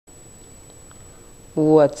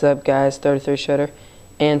What's up, guys? 33 Shredder,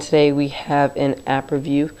 and today we have an app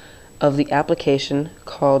review of the application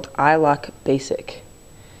called ilock Basic.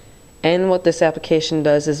 And what this application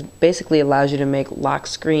does is basically allows you to make lock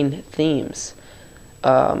screen themes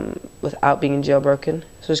without being jailbroken.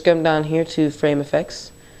 So just come down here to Frame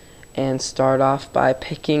Effects and start off by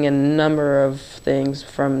picking a number of things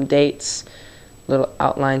from dates, little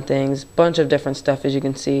outline things, bunch of different stuff. As you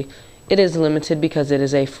can see, it is limited because it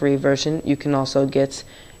is a free version. You can also get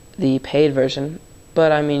the paid version,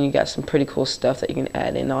 but I mean, you got some pretty cool stuff that you can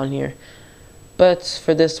add in on here. But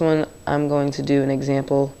for this one, I'm going to do an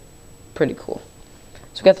example. Pretty cool.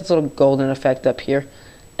 So we got this little golden effect up here,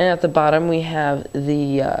 and at the bottom we have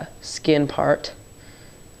the skin part,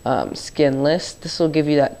 skin list. This will give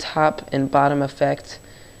you that top and bottom effect.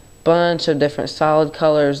 Bunch of different solid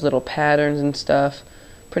colors, little patterns and stuff.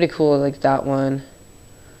 Pretty cool, like that one.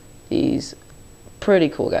 These pretty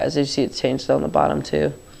cool, guys. As you see, it's changed on the bottom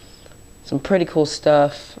too. Some pretty cool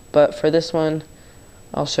stuff. But for this one,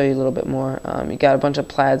 I'll show you a little bit more. You got a bunch of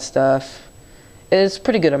plaid stuff. It's a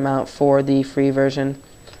pretty good amount for the free version.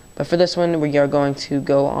 But for this one, we are going to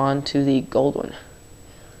go on to the gold one.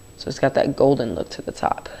 So it's got that golden look to the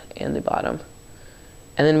top and the bottom.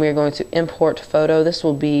 And then we're going to import photo. This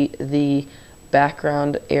will be the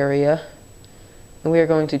background area. And we are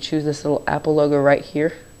going to choose this little Apple logo right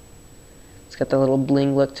here. It's got the little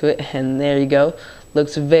bling look to it, and there you go.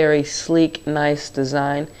 Looks very sleek, nice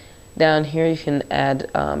design. Down here you can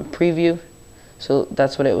add preview, so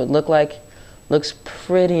that's what it would look like. Looks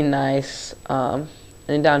pretty nice. And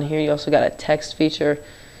down here you also got a text feature.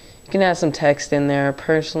 You can add some text in there.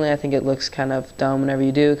 Personally, I think it looks kind of dumb whenever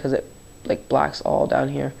you do because it like blocks all down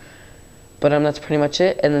here. But that's pretty much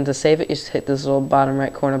it. And then to save it, you just hit this little bottom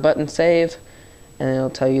right corner button, save, and it'll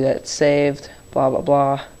tell you that it's saved. Blah blah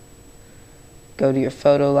blah. Go to your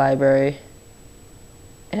photo library,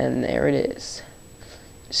 and there it is.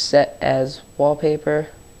 Set as wallpaper,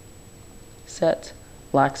 set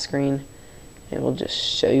lock screen, and we'll just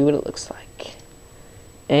show you what it looks like.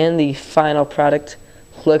 And the final product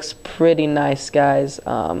looks pretty nice, guys.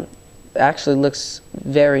 Actually looks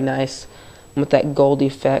very nice with that gold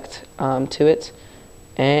effect to it.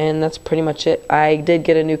 And that's pretty much it. I did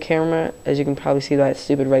get a new camera, as you can probably see by that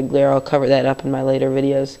stupid red glare. I'll cover that up in my later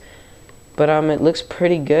videos. But it looks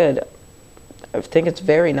pretty good. I think it's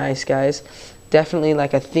very nice, guys. Definitely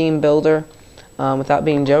like a theme builder without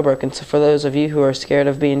being jailbroken. So for those of you who are scared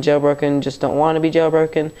of being jailbroken, just don't want to be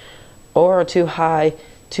jailbroken, or are too high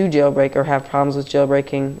to jailbreak or have problems with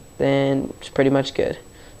jailbreaking, then it's pretty much good.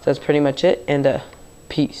 So that's pretty much it, and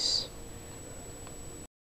peace.